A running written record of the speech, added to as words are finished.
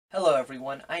Hello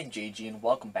everyone, I'm JG and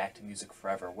welcome back to Music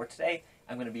Forever, where today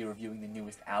I'm going to be reviewing the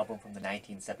newest album from the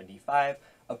 1975,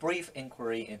 A Brief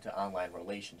Inquiry into Online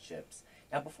Relationships.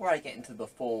 Now before I get into the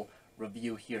full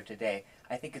review here today,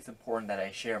 I think it's important that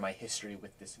I share my history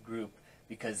with this group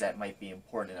because that might be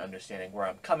important in understanding where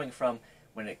I'm coming from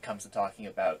when it comes to talking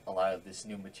about a lot of this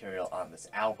new material on this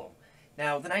album.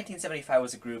 Now, the 1975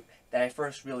 was a group that I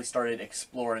first really started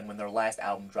exploring when their last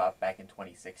album dropped back in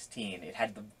 2016. It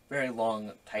had the very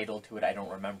long title to it. I don't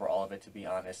remember all of it, to be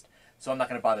honest, so I'm not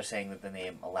going to bother saying the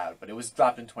name aloud, but it was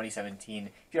dropped in 2017.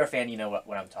 If you're a fan, you know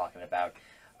what I'm talking about.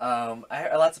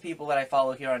 Lots of people that I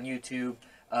follow here on YouTube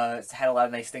had a lot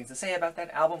of nice things to say about that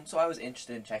album, so I was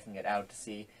interested in checking it out to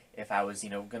see if I was,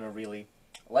 going to really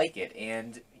like it.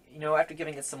 And, after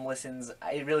giving it some listens,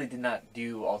 it really did not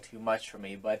do all too much for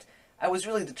me, but I was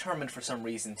really determined for some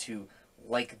reason to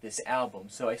like this album,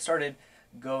 so I started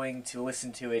going to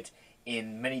listen to it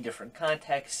in many different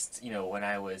contexts, when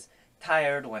I was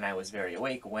tired, when I was very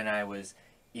awake, when I was,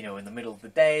 in the middle of the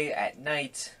day, at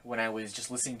night, when I was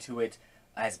just listening to it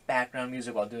as background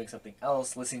music while doing something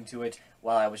else, listening to it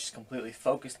while I was just completely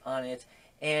focused on it,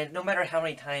 and no matter how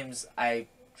many times I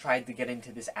tried to get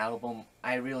into this album,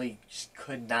 I really just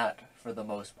could not for the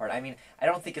most part. I mean, I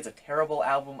don't think it's a terrible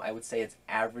album. I would say it's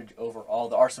average overall.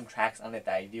 There are some tracks on it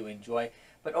that I do enjoy,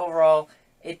 but overall,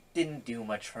 it didn't do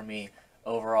much for me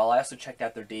overall. I also checked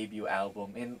out their debut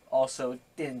album, and also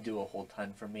didn't do a whole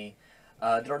ton for me.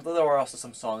 There were also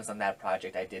some songs on that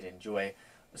project I did enjoy.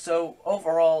 So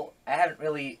overall, I haven't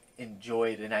really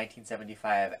enjoyed the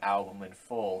 1975 album in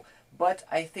full, but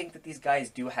I think that these guys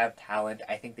do have talent.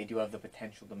 I think they do have the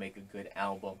potential to make a good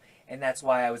album, and that's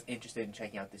why I was interested in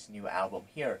checking out this new album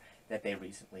here that they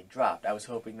recently dropped. I was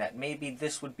hoping that maybe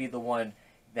this would be the one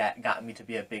that got me to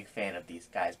be a big fan of these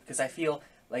guys, because I feel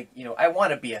like, I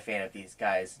want to be a fan of these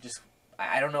guys.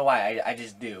 I don't know why, I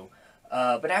just do.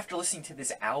 But after listening to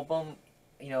this album,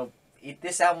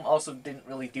 this album also didn't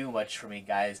really do much for me,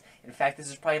 guys. In fact, this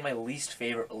is probably my least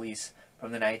favorite release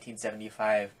from the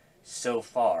 1975 so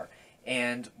far.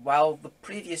 And while the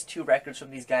previous two records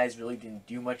from these guys really didn't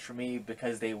do much for me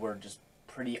because they were just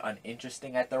pretty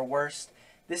uninteresting at their worst,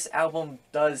 this album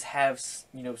does have,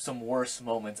 some worse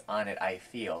moments on it, I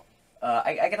feel.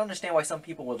 I can understand why some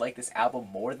people would like this album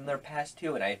more than their past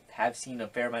two, and I have seen a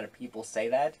fair amount of people say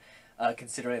that,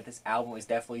 considering that this album is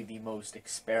definitely the most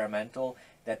experimental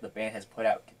that the band has put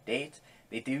out to date.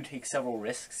 They do take several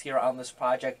risks here on this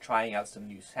project, trying out some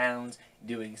new sounds,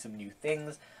 doing some new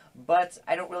things, but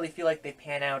I don't really feel like they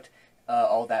pan out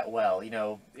all that well.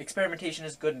 Experimentation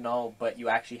is good and all, but you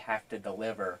actually have to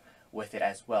deliver with it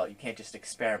as well. You can't just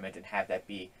experiment and have that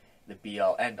be the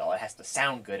be-all, end-all. It has to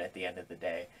sound good at the end of the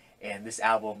day. And this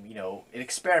album, it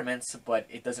experiments, but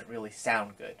it doesn't really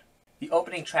sound good. The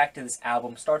opening track to this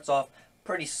album starts off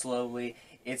pretty slowly.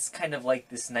 It's kind of like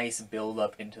this nice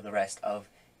build-up into the rest of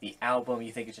the album.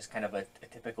 You think it's just kind of a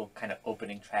typical kind of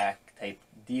opening track type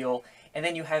deal. And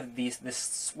then you have this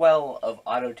swell of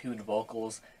auto-tuned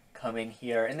vocals come in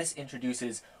here, and this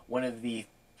introduces one of the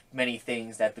many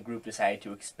things that the group decided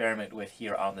to experiment with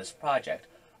here on this project: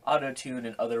 auto-tune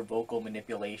and other vocal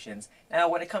manipulations. Now,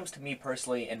 when it comes to me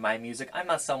personally and my music, I'm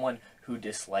not someone who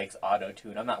dislikes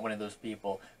auto-tune. I'm not one of those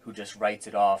people who just writes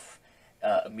it off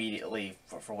immediately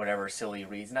for whatever silly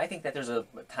reason. I think that there's a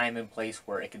time and place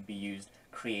where it can be used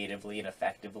creatively and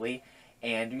effectively.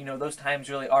 And, those times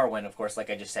really are when, of course, like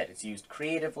I just said, it's used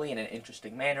creatively in an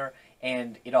interesting manner,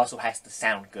 and it also has to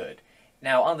sound good.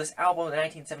 Now, on this album, the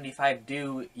 1975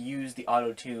 do use the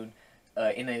auto-tune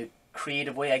in a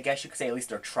creative way, I guess you could say. At least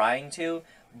they're trying to,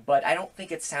 but I don't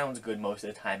think it sounds good most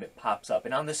of the time it pops up.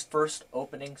 And on this first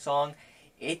opening song,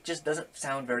 it just doesn't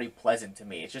sound very pleasant to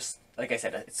me. It's just, like I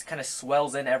said, it kind of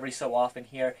swells in every so often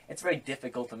here. It's very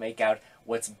difficult to make out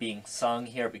what's being sung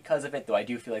here because of it, though I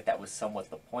do feel like that was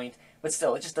somewhat the point. But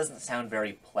still, it just doesn't sound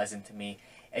very pleasant to me.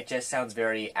 It just sounds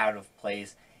very out of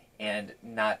place and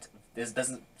this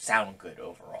doesn't sound good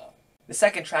overall. The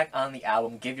second track on the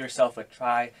album, Give Yourself a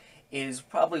Try, is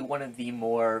probably one of the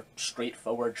more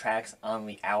straightforward tracks on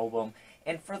the album.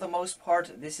 And for the most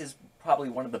part, this is probably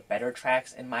one of the better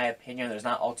tracks in my opinion. There's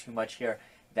not all too much here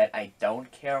that I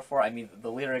don't care for. I mean,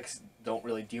 the lyrics don't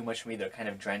really do much for me. They're kind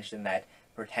of drenched in that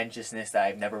pretentiousness that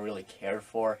I've never really cared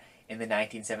for in the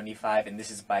 1975, and this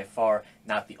is by far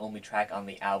not the only track on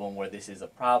the album where this is a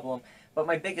problem. But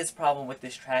my biggest problem with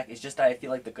this track is just that I feel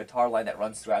like the guitar line that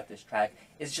runs throughout this track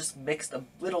is just mixed a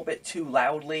little bit too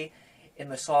loudly in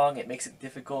the song. It makes it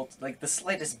difficult, like the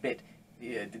slightest bit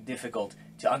difficult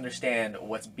to understand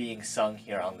what's being sung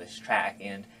here on this track,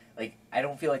 and I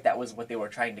don't feel like that was what they were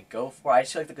trying to go for. I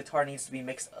just feel like the guitar needs to be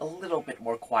mixed a little bit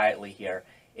more quietly here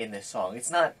in this song.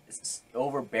 It's not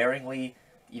overbearingly,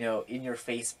 in your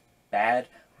face bad,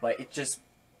 but it just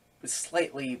was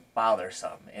slightly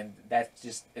bothersome, and that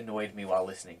just annoyed me while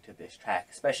listening to this track,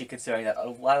 especially considering that a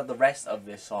lot of the rest of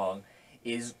this song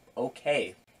is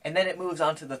okay. And then it moves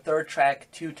on to the third track,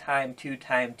 Two Time, Two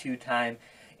Time, Two Time,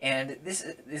 and this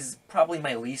is probably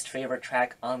my least favorite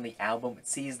track on the album. It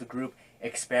sees the group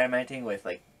experimenting with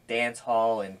like dance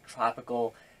hall and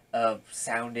tropical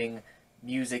sounding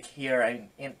music here,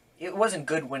 and it wasn't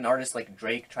good when artists like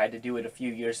Drake tried to do it a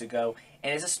few years ago,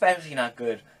 and it's especially not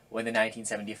good when the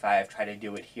 1975 tried to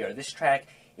do it here. This track,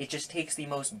 it just takes the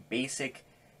most basic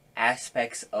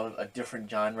aspects of a different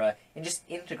genre and just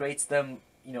integrates them,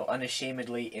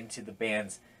 unashamedly into the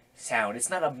band's sound. It's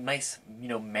not a nice,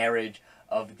 marriage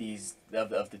of these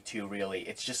of the two really.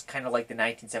 It's just kind of like the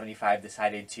 1975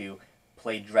 decided to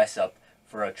play dress up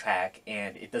for a track,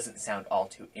 and it doesn't sound all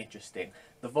too interesting.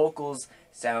 The vocals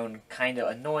sound kind of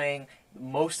annoying.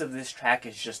 Most of this track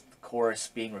is just the chorus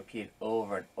being repeated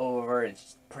over and over.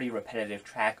 It's a pretty repetitive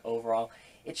track overall.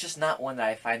 It's just not one that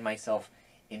I find myself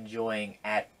enjoying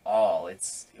at all.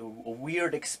 It's a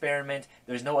weird experiment.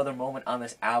 There's no other moment on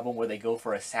this album where they go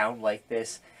for a sound like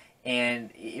this,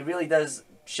 and it really does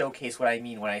showcase what I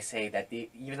mean when I say that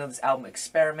even though this album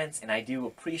experiments, and I do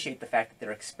appreciate the fact that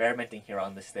they're experimenting here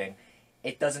on this thing,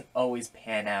 it doesn't always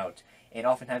pan out, and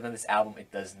oftentimes on this album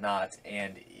it does not,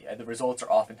 and the results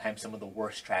are oftentimes some of the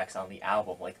worst tracks on the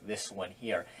album, like this one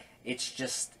here. It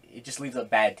just leaves a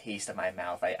bad taste in my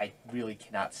mouth. I really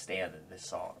cannot stand this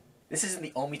song. This isn't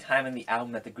the only time in the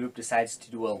album that the group decides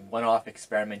to do a one-off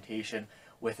experimentation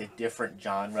with a different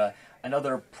genre.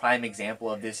 Another prime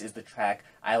example of this is the track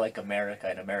I Like America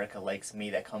and America Likes Me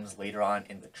that comes later on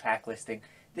in the track listing.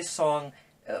 This song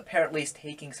apparently is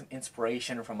taking some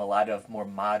inspiration from a lot of more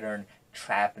modern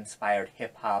trap-inspired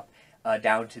hip-hop,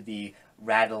 down to the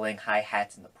rattling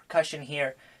hi-hats and the percussion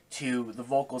here, to the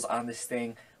vocals on this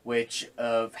thing, which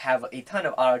have a ton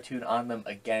of auto-tune on them,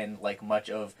 again, like much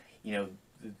of,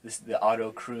 the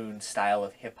auto-croon style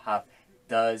of hip-hop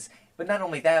does. But not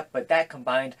only that, but that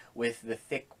combined with the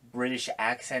thick British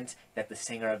accent that the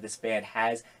singer of this band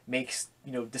has makes,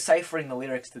 deciphering the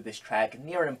lyrics to this track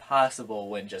near impossible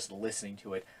when just listening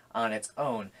to it on its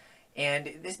own.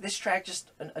 And this track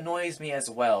just annoys me as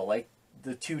well. Like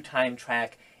the Two Time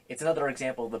track, it's another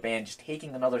example of the band just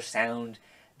taking another sound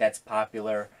that's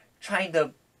popular, trying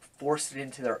to force it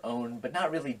into their own, but not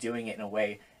really doing it in a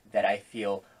way that I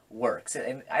feel works.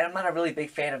 And I'm not a really big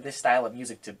fan of this style of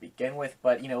music to begin with,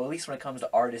 but at least when it comes to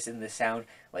artists in this sound,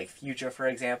 like Future for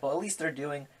example, at least they're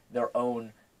doing their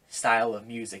own style of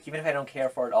music. Even if I don't care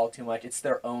for it all too much, it's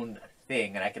their own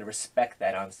thing, and I can respect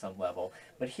that on some level.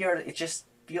 But here, it just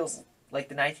feels like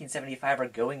the 1975 are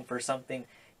going for something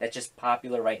that's just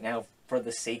popular right now for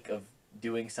the sake of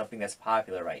doing something that's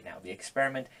popular right now. The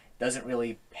experiment doesn't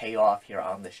really pay off here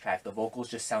on this track. The vocals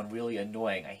just sound really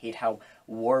annoying. I hate how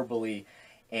warbly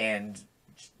and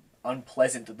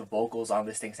unpleasant the vocals on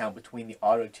this thing sound between the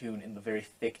auto-tune and the very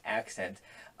thick accent.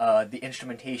 The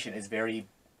instrumentation is very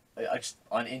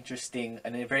uninteresting,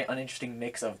 and a very uninteresting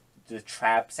mix of the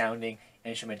trap-sounding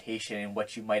instrumentation and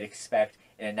what you might expect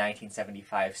in a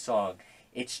 1975 song.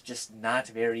 It's just not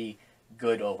very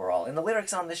good overall. And the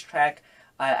lyrics on this track,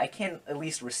 I can at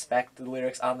least respect the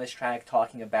lyrics on this track,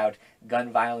 talking about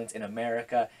gun violence in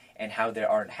America and how they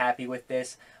aren't happy with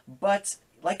this. But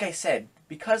like I said,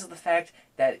 because of the fact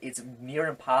that it's near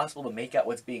impossible to make out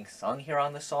what's being sung here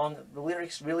on the song, the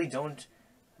lyrics really don't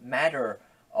matter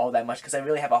all that much, because I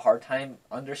really have a hard time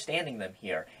understanding them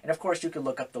here. And of course you could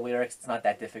look up the lyrics, it's not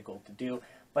that difficult to do,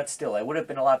 but still, it would have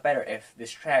been a lot better if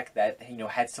this track that,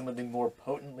 had some of the more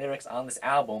potent lyrics on this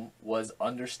album was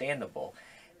understandable.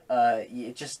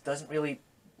 It just doesn't really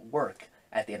work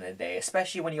at the end of the day,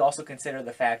 especially when you also consider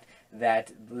the fact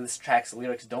that this track's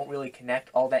lyrics don't really connect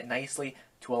all that nicely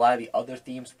to a lot of the other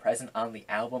themes present on the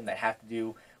album that have to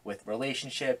do with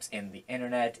relationships and the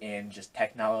internet and just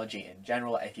technology in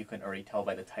general, if you can already tell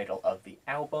by the title of the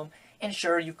album. And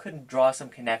sure, you could draw some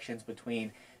connections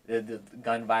between the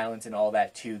gun violence and all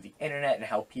that to the internet and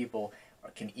how people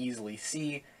can easily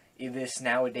see this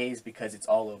nowadays because it's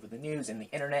all over the news and the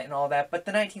internet and all that, but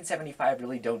the 1975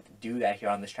 really don't do that here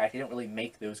on this track. They don't really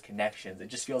make those connections. It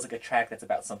just feels like a track that's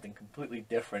about something completely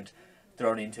different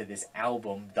thrown into this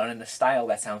album, done in a style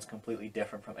that sounds completely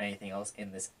different from anything else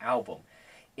in this album.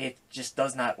 It just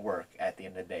does not work at the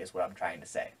end of the day is what I'm trying to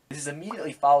say. This is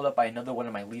immediately followed up by another one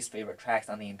of my least favorite tracks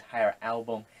on the entire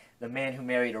album, The Man Who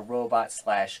Married a Robot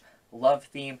 / Love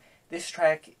Theme. This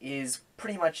track is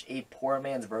pretty much a poor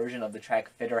man's version of the track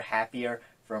Fitter Happier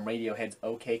from Radiohead's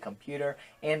OK Computer,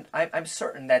 and I'm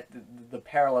certain that the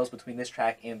parallels between this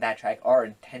track and that track are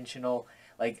intentional.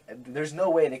 Like, there's no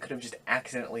way they could have just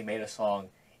accidentally made a song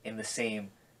in the same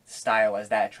style as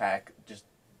that track just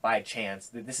by chance.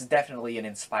 This is definitely an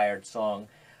inspired song,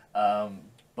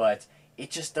 but it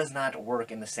just does not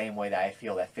work in the same way that I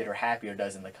feel that Fitter Happier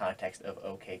does in the context of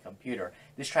OK Computer.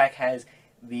 This track has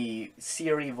the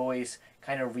Siri voice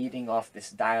kind of reading off this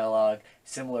dialogue,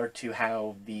 similar to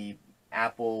how the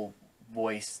Apple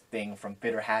voice thing from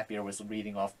Fitter Happier was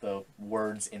reading off the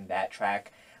words in that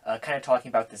track, kind of talking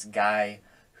about this guy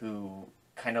who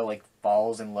kind of like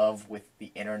falls in love with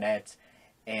the internet,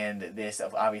 and this,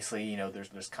 obviously, you know,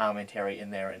 there's commentary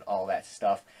in there and all that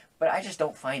stuff, but I just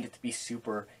don't find it to be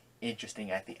super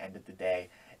interesting at the end of the day.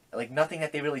 Like, nothing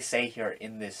that they really say here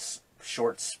in this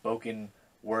short spoken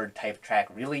word type track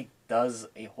really does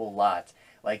a whole lot.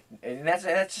 Like, and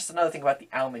that's just another thing about the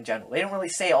album in general. They don't really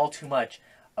say all too much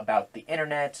about the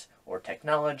internet or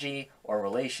technology or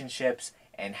relationships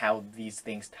and how these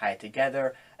things tie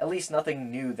together. At least nothing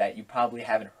new that you probably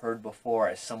haven't heard before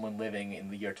as someone living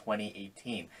in the year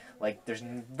 2018. Like, there's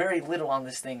very little on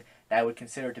this thing that I would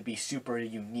consider to be super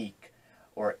unique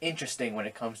or interesting when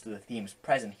it comes to the themes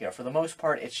present here. For the most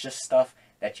part, it's just stuff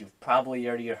that you've probably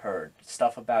already heard.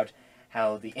 Stuff about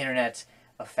how the internet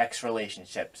affects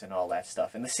relationships and all that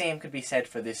stuff. And the same could be said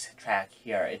for this track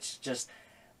here. It's just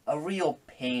a real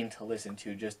pain to listen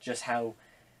to, just how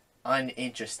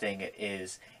uninteresting it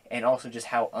is, and also just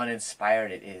how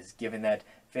uninspired it is, given that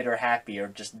Fitter Happier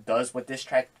just does what this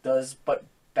track does, but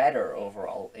better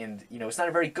overall. And, you know, it's not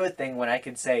a very good thing when I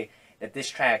can say that this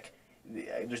track,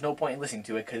 there's no point in listening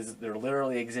to it because there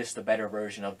literally exists a better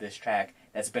version of this track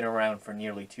that's been around for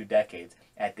nearly 2 decades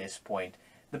at this point.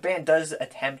 The band does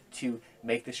attempt to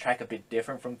make this track a bit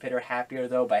different from Fitter Happier,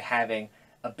 though, by having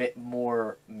a bit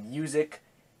more music,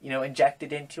 you know,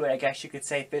 injected into it. I guess you could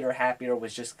say Fitter Happier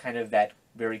was just kind of that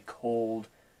very cold,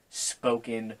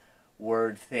 spoken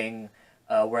word thing,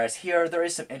 whereas here there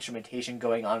is some instrumentation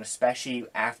going on, especially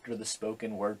after the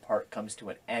spoken word part comes to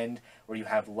an end, where you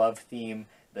have Love Theme,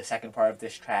 the second part of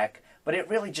this track, but it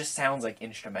really just sounds like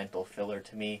instrumental filler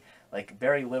to me. Like,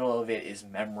 very little of it is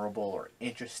memorable or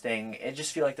interesting. It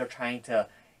just feels like they're trying to,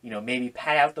 you know, maybe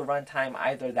pad out the runtime,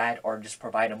 either that or just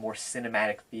provide a more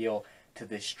cinematic feel to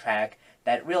this track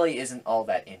that really isn't all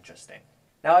that interesting.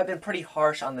 Now, I've been pretty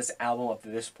harsh on this album up to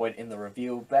this point in the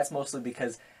review, but that's mostly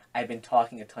because I've been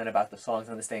talking a ton about the songs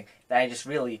on this thing that I just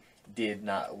really did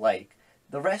not like.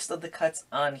 The rest of the cuts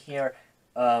on here,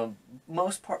 for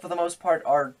the most part,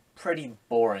 are pretty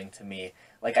boring to me.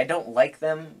 Like, I don't like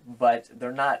them, but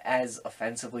they're not as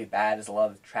offensively bad as a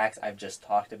lot of the tracks I've just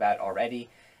talked about already.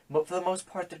 But for the most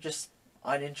part, they're just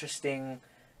uninteresting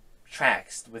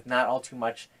tracks with not all too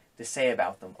much to say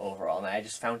about them overall. And I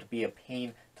just found to be a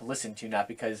pain to listen to, not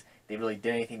because they really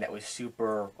did anything that was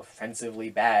super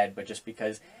offensively bad, but just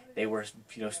because they were,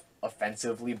 you know,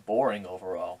 offensively boring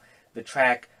overall. The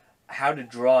track How to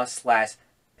Draw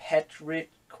 /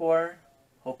 Petrichor,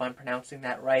 hope I'm pronouncing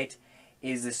that right,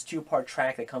 is this 2-part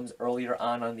track that comes earlier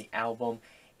on the album,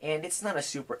 and it's not a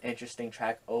super interesting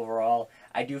track overall.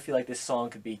 I do feel like this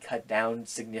song could be cut down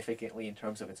significantly in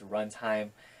terms of its runtime,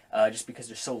 just because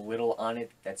there's so little on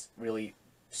it that's really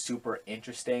super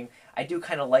interesting. I do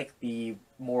kind of like the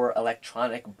more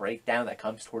electronic breakdown that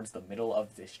comes towards the middle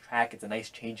of this track. It's a nice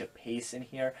change of pace in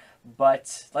here,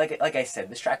 but like I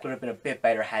said, this track would have been a bit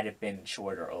better had it been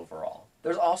shorter overall.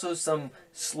 There's also some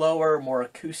slower, more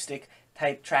acoustic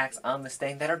type tracks on this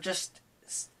thing that are just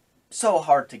so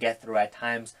hard to get through at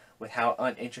times with how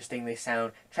uninteresting they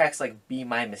sound. Tracks like Be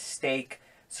My Mistake,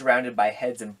 Surrounded by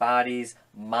Heads and Bodies,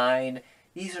 Mine.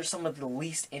 These are some of the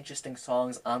least interesting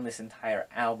songs on this entire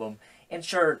album. And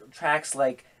sure, tracks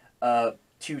like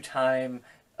Two Time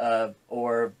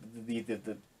or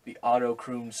the Auto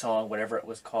Croon song, whatever it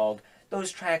was called,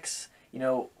 those tracks, you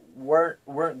know,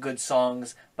 weren't good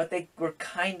songs, but they were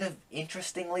kind of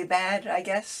interestingly bad, I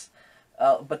guess.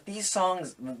 But these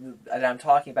songs that I'm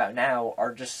talking about now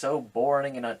are just so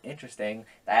boring and uninteresting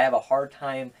that I have a hard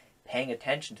time paying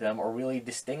attention to them or really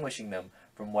distinguishing them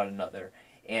from one another.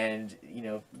 And, you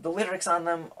know, the lyrics on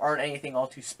them aren't anything all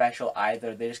too special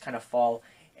either. They just kind of fall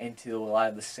into a lot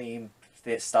of the same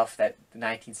stuff that the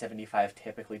 1975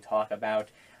 typically talk about.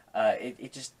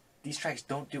 These tracks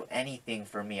don't do anything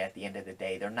for me at the end of the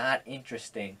day. They're not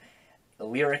interesting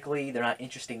lyrically, they're not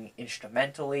interesting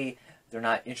instrumentally, they're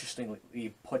not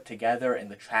interestingly put together in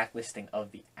the track listing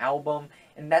of the album,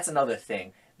 and that's another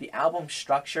thing. The album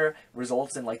structure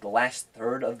results in, like, the last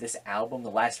third of this album, the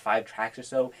last 5 tracks or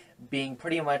so, being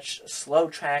pretty much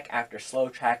slow track after slow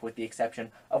track, with the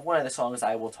exception of one of the songs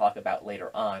I will talk about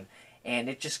later on. and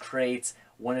it just creates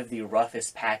one of the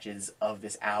roughest patches of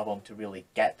this album to really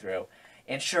get through.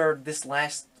 And sure, this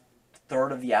last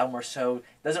third of the album or so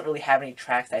doesn't really have any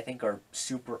tracks that I think are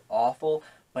super awful,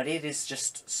 but it is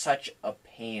just such a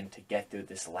pain to get through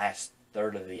this last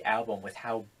third of the album with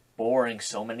how boring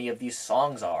so many of these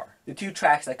songs are. The two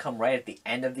tracks that come right at the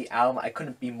end of the album, I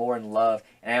Couldn't Be More in Love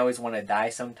and I Always Want to Die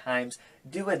Sometimes,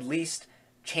 do at least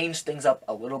change things up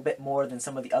a little bit more than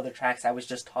some of the other tracks I was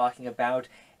just talking about.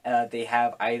 They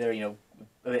have either, a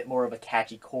bit more of a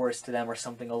catchy chorus to them or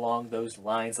something along those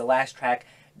lines. The last track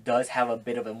does have a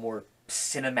bit of a more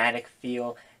cinematic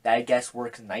feel that I guess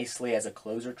works nicely as a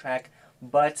closer track,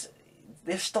 but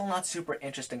they're still not super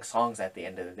interesting songs at the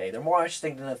end of the day. They're more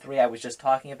interesting than the three I was just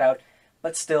talking about,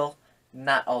 but still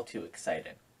not all too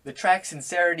exciting. The track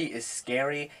Sincerity is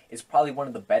Scary is probably one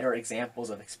of the better examples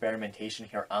of experimentation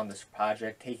here on this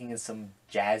project, taking in some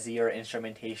jazzier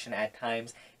instrumentation at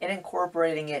times and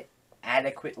incorporating it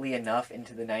adequately enough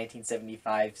into the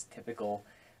 1975's typical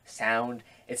sound.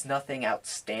 It's nothing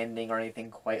outstanding or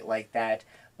anything quite like that,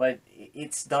 but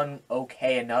it's done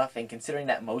okay enough, and considering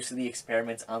that most of the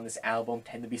experiments on this album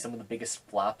tend to be some of the biggest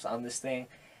flops on this thing,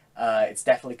 it's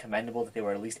definitely commendable that they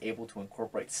were at least able to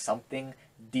incorporate something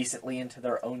decently into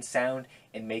their own sound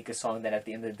and make a song that at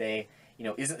the end of the day,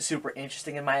 isn't super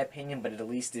interesting in my opinion, but it at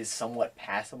least is somewhat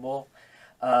passable.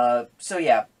 So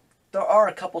yeah, there are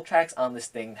a couple tracks on this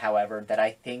thing, however, that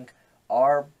I think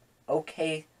are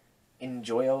okay,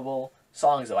 enjoyable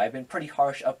songs, though. I've been pretty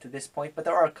harsh up to this point, but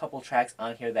there are a couple tracks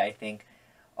on here that I think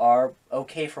are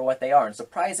okay for what they are. And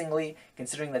surprisingly,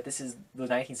 considering that this is the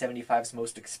 1975's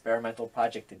most experimental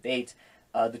project to date,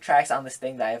 the tracks on this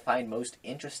thing that I find most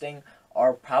interesting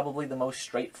are probably the most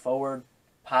straightforward,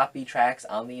 poppy tracks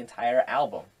on the entire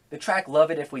album. The track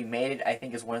Love It If We Made It, I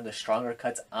think, is one of the stronger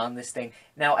cuts on this thing.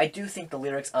 Now, I do think the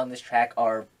lyrics on this track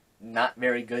are not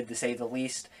very good, to say the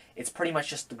least. It's pretty much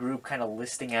just the group kind of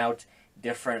listing out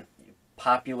different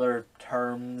popular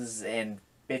terms and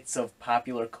bits of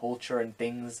popular culture and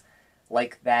things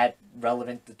like that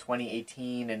relevant to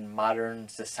 2018 and modern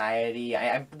society.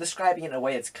 I'm describing it in a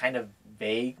way that's kind of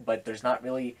vague, but there's not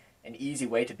really an easy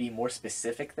way to be more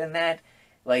specific than that.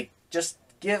 Like, just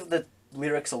give the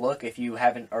lyrics a look if you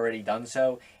haven't already done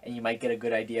so, and you might get a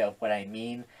good idea of what I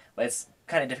mean, but it's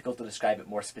kind of difficult to describe it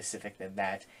more specific than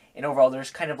that. And overall,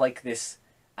 there's kind of like this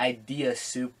idea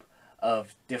soup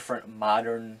of different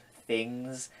modern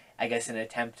things, I guess, in an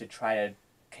attempt to try to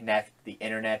connect the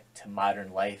internet to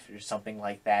modern life or something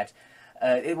like that.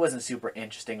 It wasn't super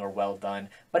interesting or well done,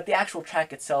 but the actual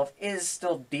track itself is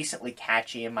still decently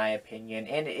catchy in my opinion,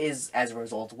 and it is, as a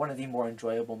result, one of the more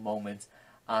enjoyable moments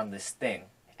on this thing.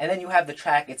 And then you have the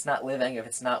track It's Not Living If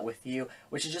It's Not With You,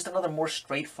 which is just another more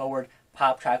straightforward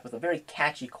pop track with a very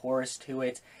catchy chorus to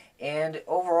it, and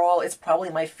overall it's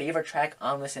probably my favorite track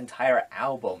on this entire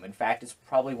album. In fact, it's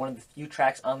probably one of the few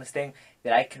tracks on this thing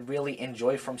that I could really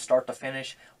enjoy from start to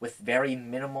finish with very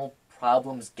minimal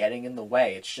problems getting in the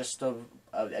way. It's just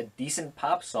a decent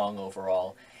pop song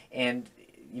overall, and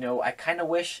I kind of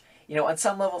wish, on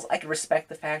some levels I could respect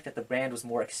the fact that the band was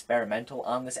more experimental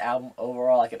on this album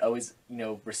overall. I could always,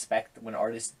 respect when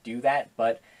artists do that,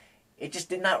 but it just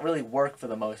did not really work for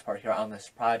the most part here on this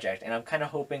project, and I'm kind of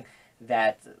hoping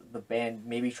that the band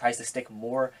maybe tries to stick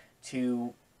more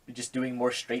to just doing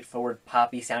more straightforward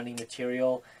poppy sounding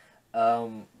material,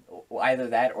 either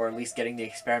that or at least getting the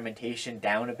experimentation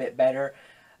down a bit better,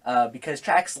 because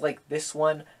tracks like this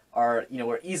one are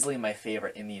easily my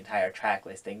favorite in the entire track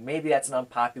listing. Maybe that's an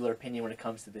unpopular opinion when it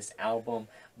comes to this album,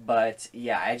 but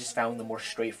yeah, I just found the more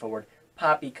straightforward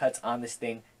poppy cuts on this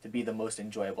thing to be the most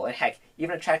enjoyable. And heck,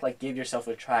 even a track like Give Yourself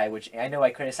a Try, which I know I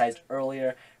criticized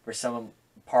earlier for some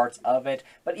parts of it,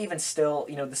 but even still,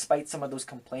 despite some of those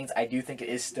complaints, I do think it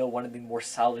is still one of the more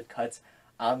solid cuts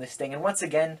on this thing. And once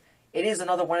again, it is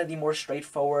another one of the more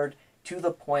straightforward, to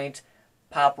the point,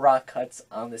 pop rock cuts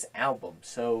on this album.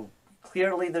 So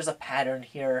clearly there's a pattern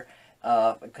here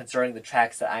concerning the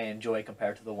tracks that I enjoy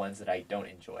compared to the ones that I don't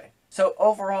enjoy. So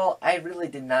overall, I really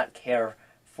did not care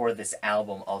for this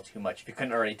album all too much, if you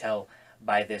couldn't already tell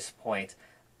by this point.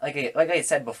 Like I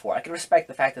said before, I can respect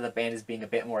the fact that the band is being a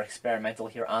bit more experimental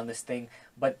here on this thing,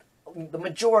 but the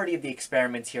majority of the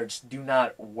experiments here just do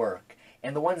not work.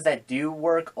 And the ones that do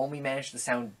work only manage to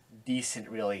sound decent,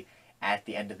 really, at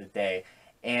the end of the day.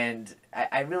 And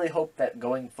I really hope that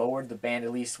going forward, the band,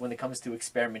 at least when it comes to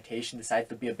experimentation, decides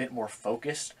to be a bit more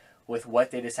focused with what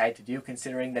they decide to do,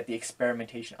 considering that the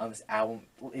experimentation on this album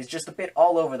is just a bit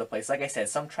all over the place. Like I said,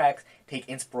 some tracks take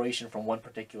inspiration from one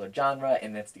particular genre,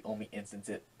 and that's the only instance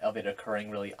of it occurring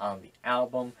really on the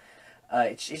album.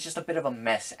 It's just a bit of a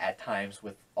mess at times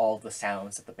with all the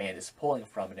sounds that the band is pulling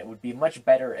from, and it would be much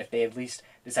better if they at least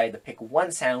decided to pick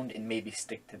one sound and maybe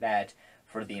stick to that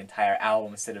for the entire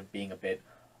album instead of being a bit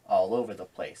all over the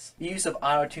place. The use of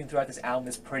auto-tune throughout this album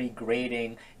is pretty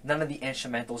grating. None of the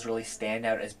instrumentals really stand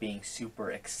out as being super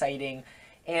exciting,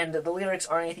 and the lyrics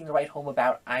aren't anything to write home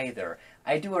about either.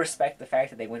 I do respect the fact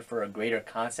that they went for a greater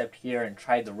concept here and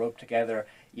tried to rope together,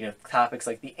 topics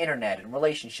like the internet and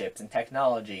relationships and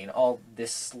technology and all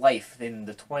this life in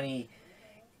the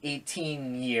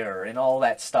 2018 year and all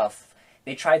that stuff.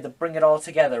 They tried to bring it all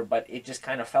together, but it just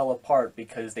kind of fell apart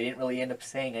because they didn't really end up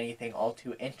saying anything all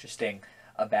too interesting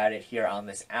about it here on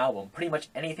this album. Pretty much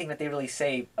anything that they really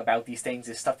say about these things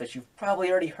is stuff that you've probably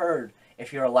already heard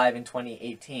if you're alive in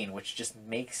 2018, which just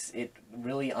makes it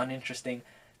really uninteresting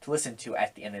to listen to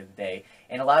at the end of the day.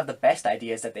 And a lot of the best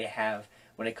ideas that they have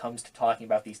when it comes to talking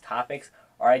about these topics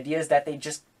are ideas that they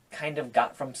just kind of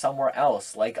got from somewhere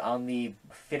else, like on the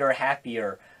Fitter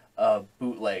Happier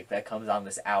bootleg that comes on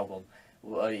this album.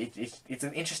 It's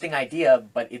an interesting idea,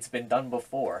 but it's been done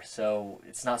before, so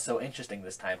it's not so interesting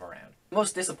this time around. The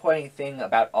most disappointing thing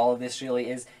about all of this really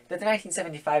is that the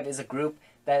 1975 is a group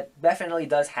that definitely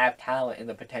does have talent and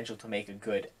the potential to make a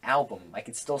good album. I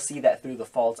can still see that through the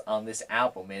faults on this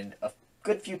album, and a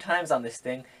good few times on this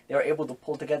thing they were able to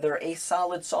pull together a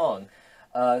solid song.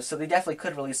 So they definitely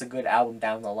could release a good album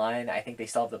down the line. I think they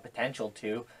still have the potential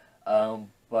to,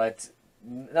 but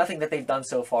nothing that they've done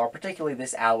so far, particularly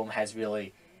this album, has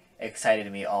really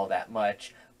excited me all that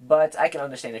much. But I can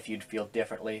understand if you'd feel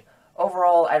differently.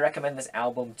 Overall, I recommend this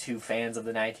album to fans of the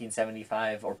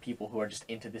 1975 or people who are just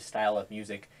into this style of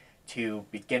music to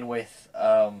begin with.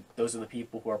 Those are the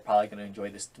people who are probably going to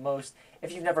enjoy this the most.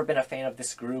 If you've never been a fan of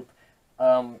this group,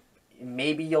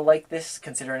 maybe you'll like this,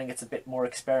 considering it's a bit more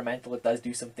experimental. It does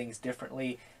do some things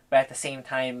differently. But at the same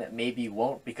time, maybe you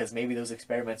won't, because maybe those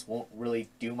experiments won't really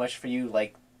do much for you,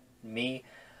 like me.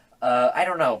 I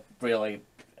don't know, really.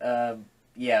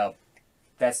 Yeah,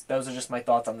 those are just my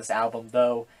thoughts on this album,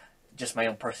 though. Just my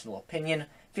own personal opinion.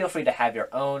 Feel free to have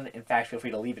your own. In fact, feel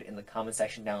free to leave it in the comment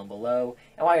section down below.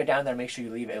 And while you're down there, make sure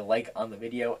you leave a like on the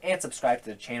video and subscribe to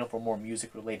the channel for more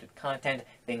music-related content.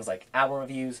 Things like album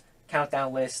reviews,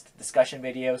 countdown lists, discussion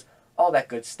videos, all that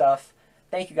good stuff.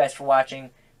 Thank you guys for watching,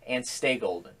 and stay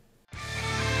golden.